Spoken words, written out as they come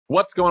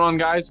What's going on,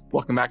 guys?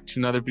 Welcome back to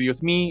another video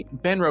with me,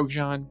 Ben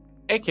Rojan,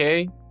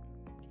 aka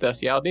the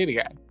Seattle Data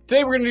Guy.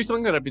 Today we're going to do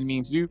something that I've been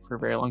meaning to do for a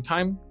very long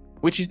time,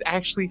 which is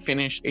actually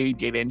finish a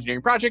data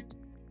engineering project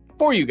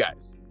for you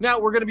guys. Now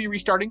we're going to be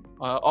restarting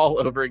all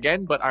over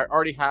again, but I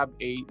already have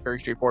a very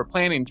straightforward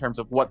plan in terms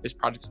of what this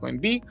project is going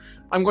to be.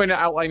 I'm going to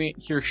outline it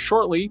here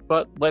shortly,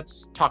 but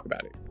let's talk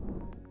about it.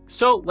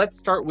 So let's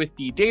start with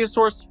the data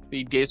source.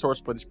 The data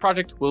source for this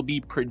project will be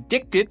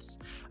Predictit's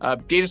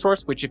data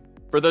source, which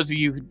for those of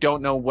you who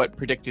don't know what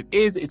Predictit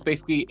is, it's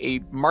basically a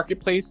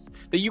marketplace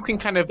that you can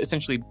kind of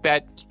essentially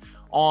bet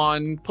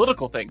on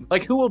political things,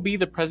 like who will be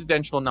the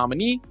presidential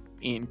nominee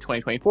in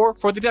 2024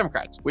 for the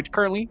Democrats, which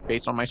currently,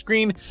 based on my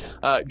screen,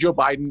 Joe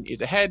Biden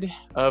is ahead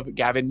of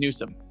Gavin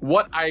Newsom.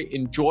 What I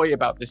enjoy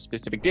about this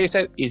specific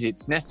dataset is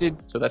it's nested,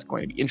 so that's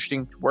going to be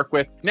interesting to work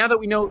with. Now that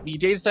we know the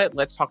dataset,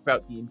 let's talk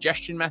about the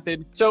ingestion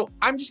method. So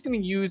I'm just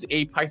going to use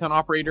a Python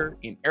operator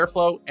in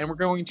Airflow, and we're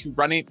going to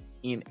run it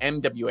in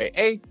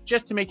MWAA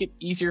just to make it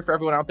easier for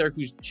everyone out there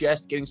who's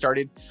just getting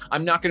started.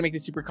 I'm not going to make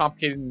this super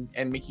complicated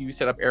and make you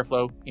set up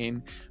Airflow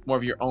in more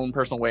of your own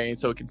personal way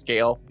so it can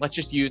scale. Let's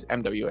just use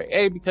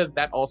MWAA because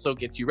that also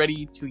gets you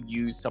ready to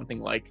use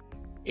something like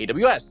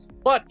AWS.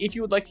 But if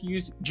you would like to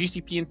use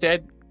GCP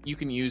instead, you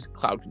can use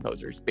Cloud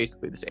Composer. It's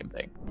basically the same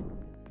thing.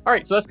 All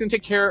right, so that's going to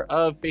take care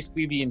of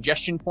basically the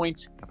ingestion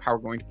point of how we're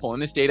going to pull in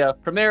this data.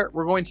 From there,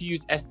 we're going to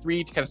use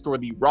S3 to kind of store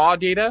the raw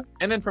data.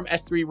 And then from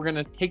S3, we're going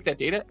to take that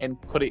data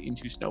and put it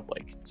into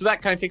Snowflake. So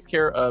that kind of takes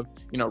care of,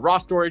 raw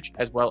storage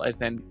as well as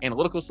then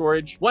analytical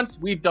storage. Once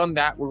we've done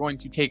that, we're going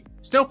to take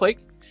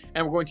Snowflake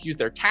and we're going to use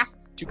their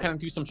tasks to kind of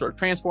do some sort of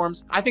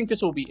transforms. I think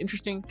this will be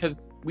interesting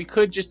because we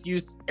could just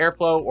use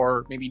Airflow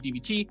or maybe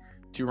dbt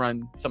to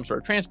run some sort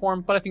of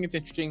transform, but I think it's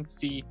interesting to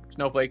see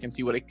Snowflake and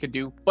see what it could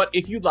do. But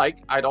if you'd like,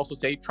 I'd also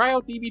say try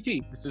out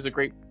dbt. This is a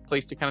great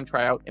place to kind of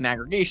try out an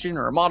aggregation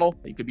or a model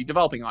that you could be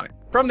developing on it.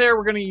 From there,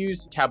 we're going to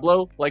use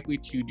Tableau, likely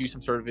to do some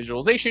sort of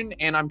visualization.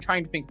 And I'm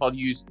trying to think if I'll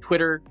use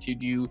Twitter to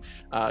do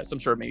some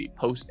sort of maybe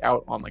post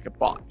out on like a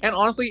bot. And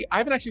honestly, I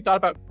haven't actually thought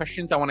about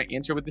questions I want to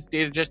answer with this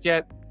data just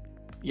yet.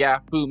 Yeah,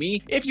 boo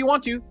me. If you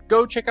want to,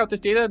 go check out this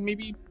data and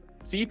maybe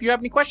see if you have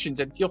any questions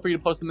and feel free to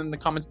post them in the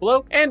comments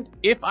below. And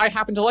if I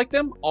happen to like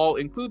them, I'll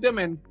include them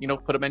and,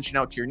 put a mention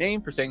out to your name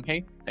for saying,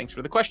 hey, thanks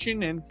for the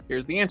question and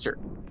here's the answer.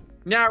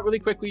 Now, really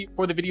quickly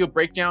for the video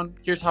breakdown,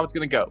 here's how it's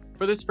going to go.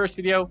 For this first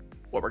video,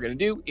 what we're going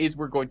to do is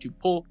we're going to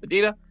pull the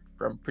data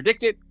from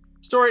Predictit,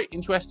 store it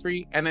into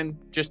S3, and then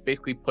just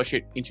basically push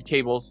it into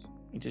tables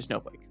into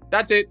Snowflake.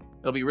 That's it.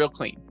 It'll be real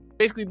clean.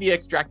 Basically the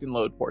extract and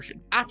load portion.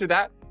 After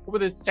that, for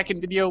this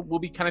second video, we'll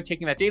be kind of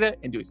taking that data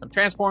and doing some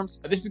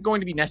transforms. This is going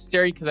to be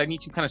necessary because I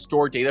need to kind of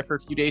store data for a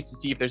few days to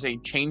see if there's any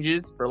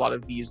changes for a lot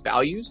of these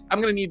values.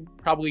 I'm going to need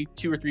probably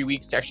 2 or 3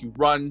 weeks to actually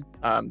run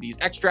these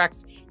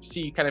extracts to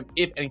see kind of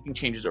if anything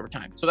changes over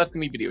time. So that's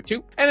going to be video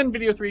 2. And then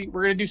video 3,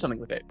 we're going to do something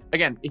with it.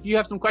 Again, if you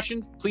have some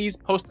questions, please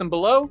post them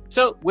below.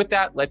 So with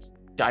that, let's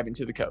dive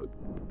into the code.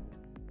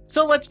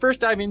 So let's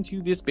first dive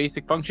into this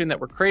basic function that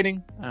we're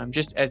creating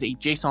just as a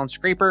JSON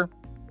scraper.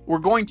 We're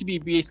going to be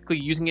basically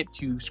using it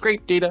to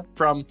scrape data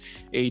from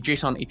a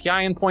JSON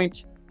API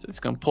endpoint. So it's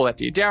going to pull that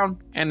data down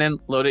and then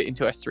load it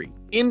into S3.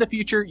 In the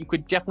future, you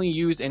could definitely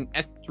use an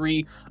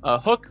S3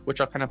 hook,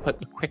 which I'll kind of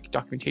put a quick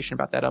documentation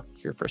about that up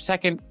here for a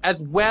second,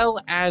 as well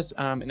as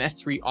an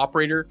S3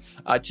 operator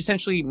to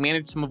essentially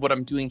manage some of what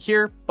I'm doing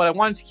here. But I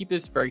wanted to keep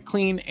this very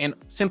clean and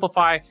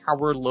simplify how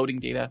we're loading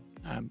data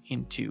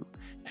into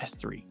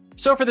S3.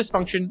 So for this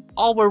function,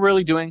 all we're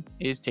really doing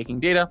is taking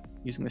data,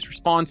 using this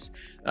response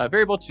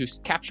variable to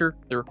capture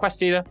the request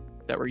data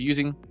that we're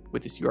using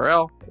with this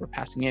URL that we're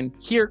passing in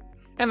here.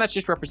 And that's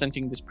just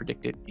representing this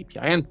Predictit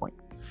API endpoint.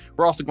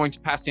 We're also going to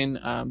pass in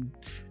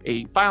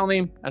a file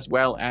name as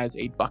well as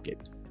a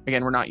bucket.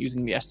 Again, we're not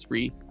using the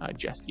S3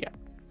 just yet.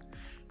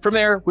 From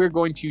there, we're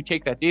going to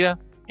take that data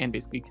and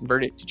basically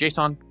convert it to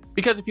JSON.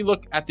 Because if you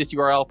look at this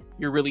URL,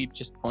 you're really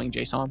just pulling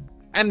JSON.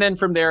 And then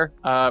from there,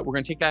 we're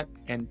going to take that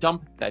and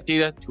dump that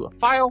data to a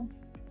file,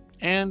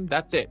 and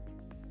that's it.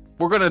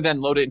 We're going to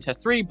then load it in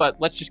S3, but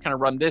let's just kind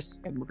of run this,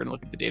 and we're going to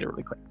look at the data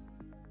really quick.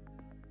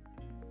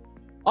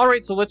 All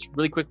right, so let's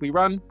really quickly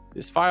run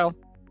this file.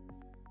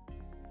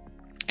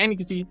 And you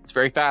can see it's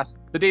very fast.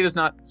 The data is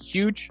not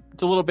huge.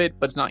 It's a little bit,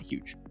 but it's not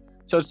huge.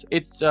 So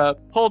it's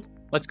pulled.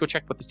 Let's go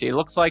check what this data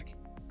looks like.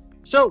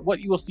 So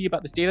what you will see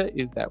about this data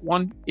is that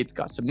one, it's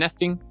got some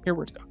nesting here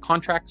where it's got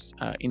contracts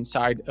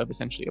inside of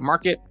essentially a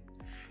market.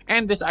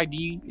 And this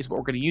ID is what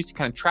we're going to use to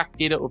kind of track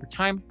data over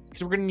time,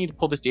 because we're going to need to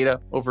pull this data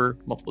over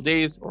multiple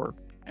days or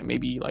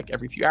maybe like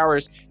every few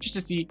hours just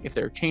to see if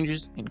there are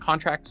changes in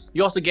contracts.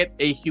 You also get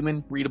a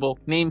human readable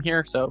name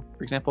here. So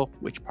for example,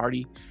 which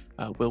party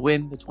will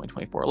win the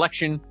 2024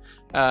 election.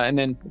 And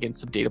then again,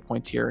 some data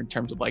points here in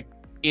terms of like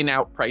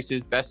in-out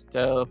prices, best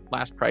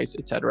last price,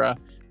 etc.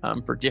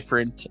 For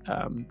different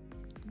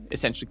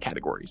essentially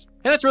categories.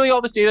 And that's really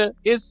all this data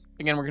is.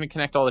 Again, we're going to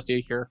connect all this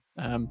data here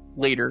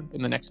later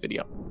in the next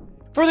video.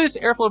 For this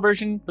Airflow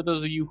version, for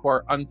those of you who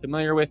are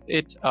unfamiliar with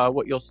it,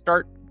 what you'll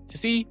start to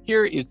see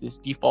here is this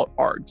default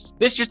args.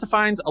 This just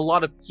defines a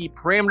lot of key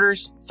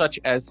parameters such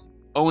as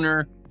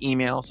owner,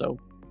 email, so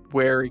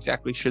where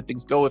exactly should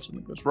things go if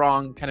something goes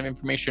wrong, kind of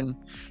information.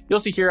 You'll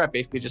see here I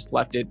basically just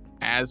left it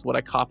as what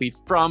I copied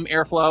from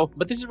Airflow,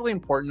 but this is really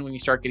important when you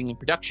start getting in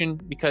production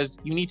because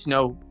you need to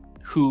know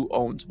who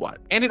owns what.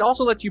 And it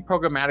also lets you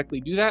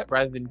programmatically do that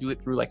rather than do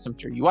it through like some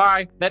sort of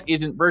UI that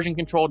isn't version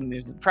controlled and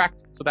isn't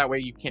tracked. So that way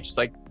you can't just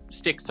like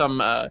stick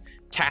some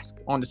task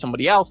onto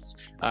somebody else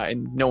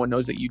and no one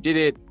knows that you did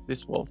it.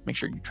 This will make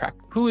sure you track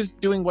who is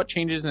doing what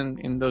changes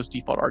in those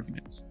default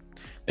arguments.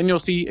 Then you'll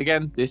see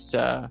again this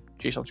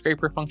JSON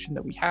scraper function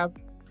that we have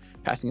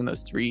passing in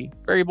those 3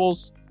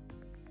 variables.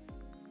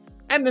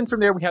 And then from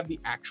there we have the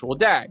actual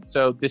DAG.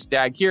 So this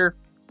DAG here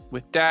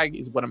with DAG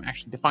is what I'm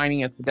actually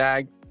defining as the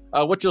DAG.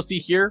 What you'll see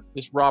here,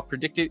 this raw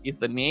predicted is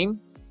the name.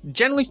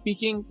 Generally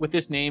speaking, with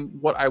this name,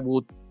 what I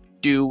will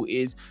do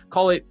is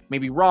call it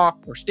maybe raw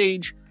or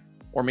stage,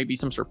 or maybe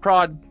some sort of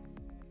prod,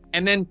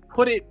 and then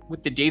put it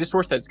with the data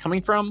source that it's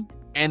coming from,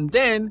 and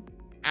then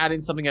add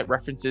in something that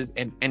references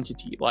an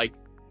entity like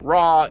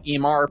raw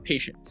EMR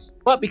patients.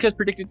 But because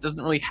predicted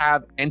doesn't really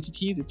have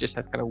entities, it just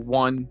has kind of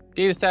one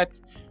data set,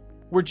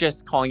 we're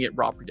just calling it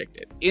raw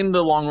predicted. In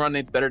the long run,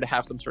 it's better to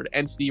have some sort of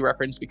entity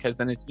reference because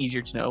then it's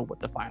easier to know what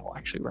the file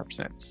actually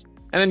represents.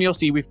 And then you'll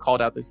see we've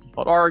called out those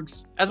default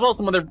args, as well as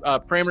some other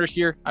parameters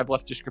here. I've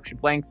left description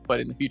blank,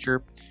 but in the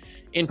future,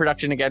 in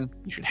production, again,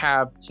 you should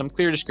have some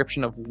clear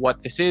description of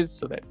what this is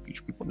so that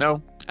future people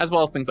know, as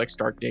well as things like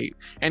start date,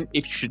 and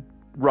if you should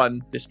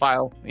run this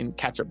file in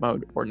catch-up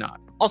mode or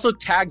not. Also,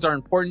 tags are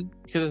important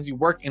because as you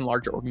work in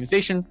larger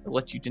organizations, it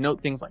lets you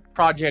denote things like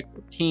project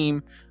or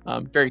team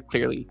very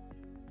clearly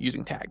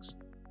using tags.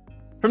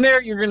 From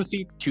there, you're going to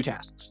see 2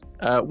 tasks.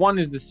 One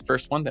is this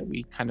first one that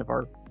we kind of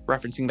are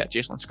referencing that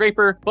JSON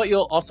scraper, but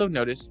you'll also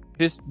notice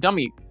this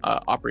dummy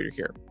operator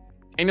here.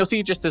 And you'll see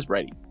it just says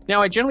ready.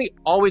 Now, I generally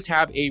always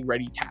have a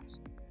ready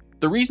task.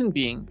 The reason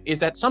being is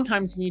that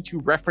sometimes you need to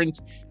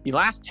reference the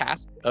last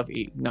task of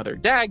another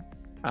DAG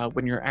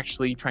when you're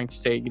actually trying to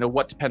say,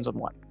 what depends on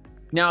what.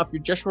 Now, if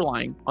you're just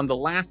relying on the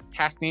last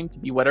task name to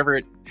be whatever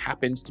it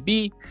happens to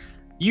be,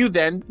 you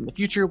then, in the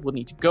future, will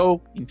need to go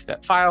into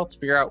that file to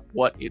figure out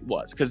what it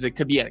was, because it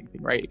could be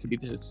anything, right? It could be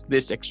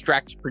this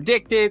extract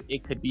predicted,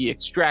 it could be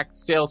extract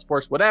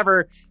Salesforce,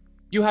 whatever.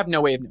 You have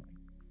no way of knowing.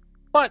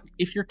 But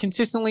if you're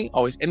consistently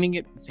always ending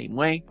it the same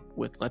way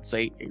with, let's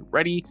say, a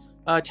ready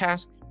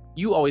task,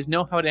 you always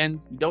know how it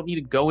ends. You don't need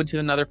to go into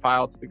another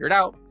file to figure it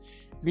out.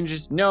 You can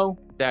just know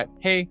that,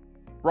 hey,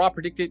 raw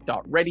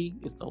predicted.ready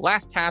is the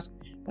last task,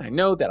 and I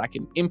know that I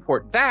can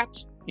import that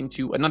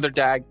into another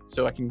DAG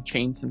so I can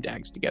chain some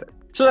DAGs together.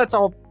 So that's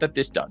all that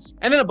this does.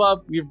 And then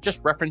above, we've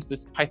just referenced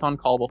this Python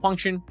callable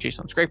function,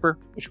 JSON scraper,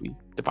 which we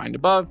defined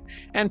above,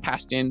 and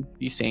passed in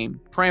the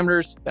same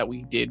parameters that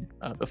we did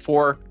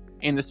before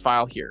in this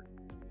file here.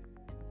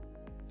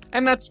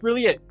 And that's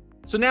really it.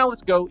 So now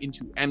let's go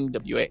into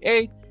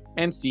MWAA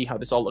and see how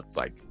this all looks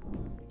like.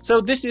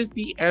 So this is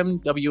the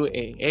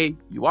MWAA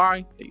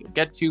UI that you'll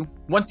get to.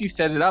 Once you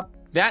set it up,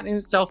 that in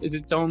itself is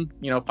its own,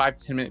 5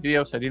 to 10 minute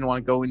video. So I didn't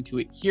want to go into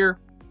it here.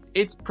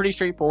 It's pretty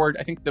straightforward.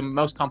 I think the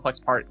most complex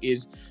part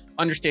is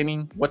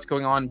understanding what's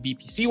going on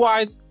VPC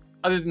wise.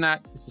 Other than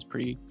that, this is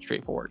pretty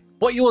straightforward.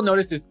 What you will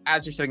notice is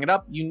as you're setting it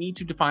up, you need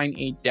to define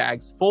a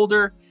DAGs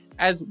folder,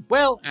 as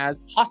well as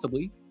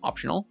possibly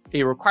optional,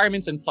 a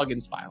requirements and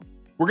plugins file.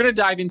 We're going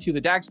to dive into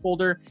the DAGs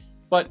folder,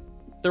 but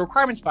the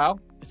requirements file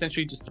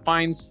essentially just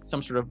defines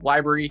some sort of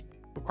library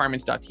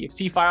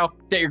requirements.txt file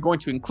that you're going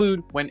to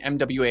include when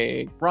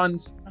MWAA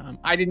runs.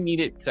 I didn't need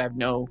it because I have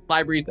no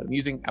libraries that I'm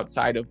using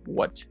outside of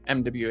what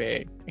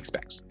MWAA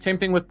expects. Same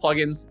thing with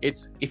plugins.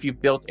 It's if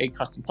you've built a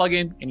custom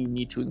plugin and you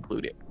need to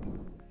include it.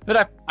 But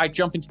if I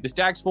jump into this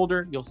DAGs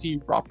folder, you'll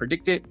see raw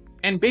predicted.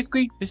 And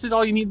basically, this is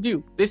all you need to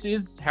do. This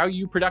is how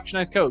you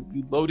productionize code.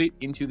 You load it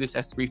into this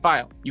S3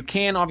 file. You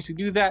can obviously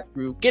do that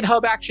through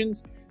GitHub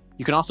Actions.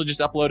 You can also just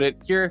upload it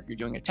here if you're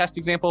doing a test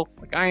example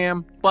like I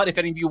am. But if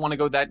any of you want to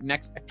go that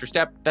next extra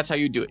step, that's how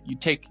you do it. You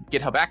take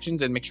GitHub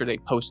Actions and make sure they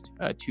post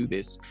to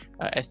this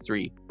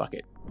S3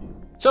 bucket.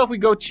 So if we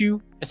go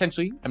to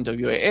essentially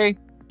MWAA,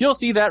 you'll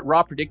see that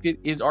raw predicted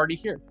is already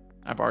here.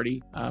 I've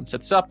already set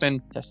this up and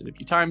tested a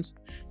few times.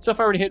 So if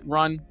I were to hit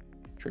run,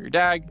 trigger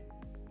DAG,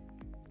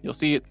 you'll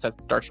see it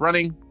starts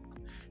running.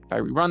 If I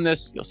rerun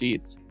this, you'll see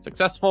it's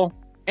successful.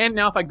 And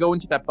now if I go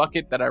into that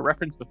bucket that I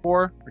referenced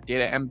before for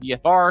data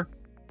MBFR,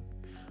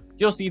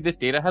 you'll see this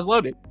data has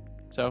loaded.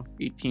 So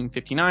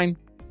 1859,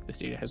 this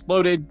data has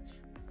loaded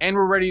and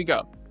we're ready to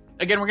go.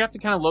 Again, we're gonna have to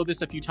kind of load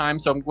this a few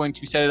times. So I'm going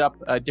to set it up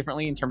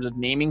differently in terms of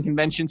naming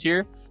conventions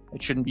here.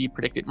 It shouldn't be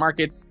predicted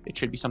markets. It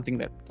should be something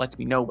that lets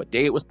me know what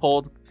day it was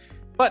pulled.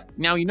 But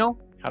now you know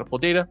how to pull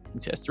data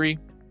into S3.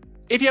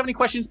 If you have any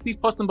questions, please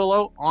post them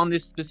below on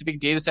this specific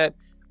data set.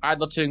 I'd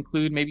love to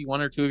include maybe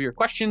 1 or 2 of your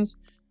questions.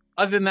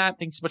 Other than that,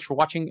 thanks so much for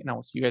watching and I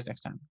will see you guys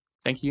next time.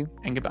 Thank you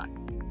and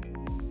goodbye.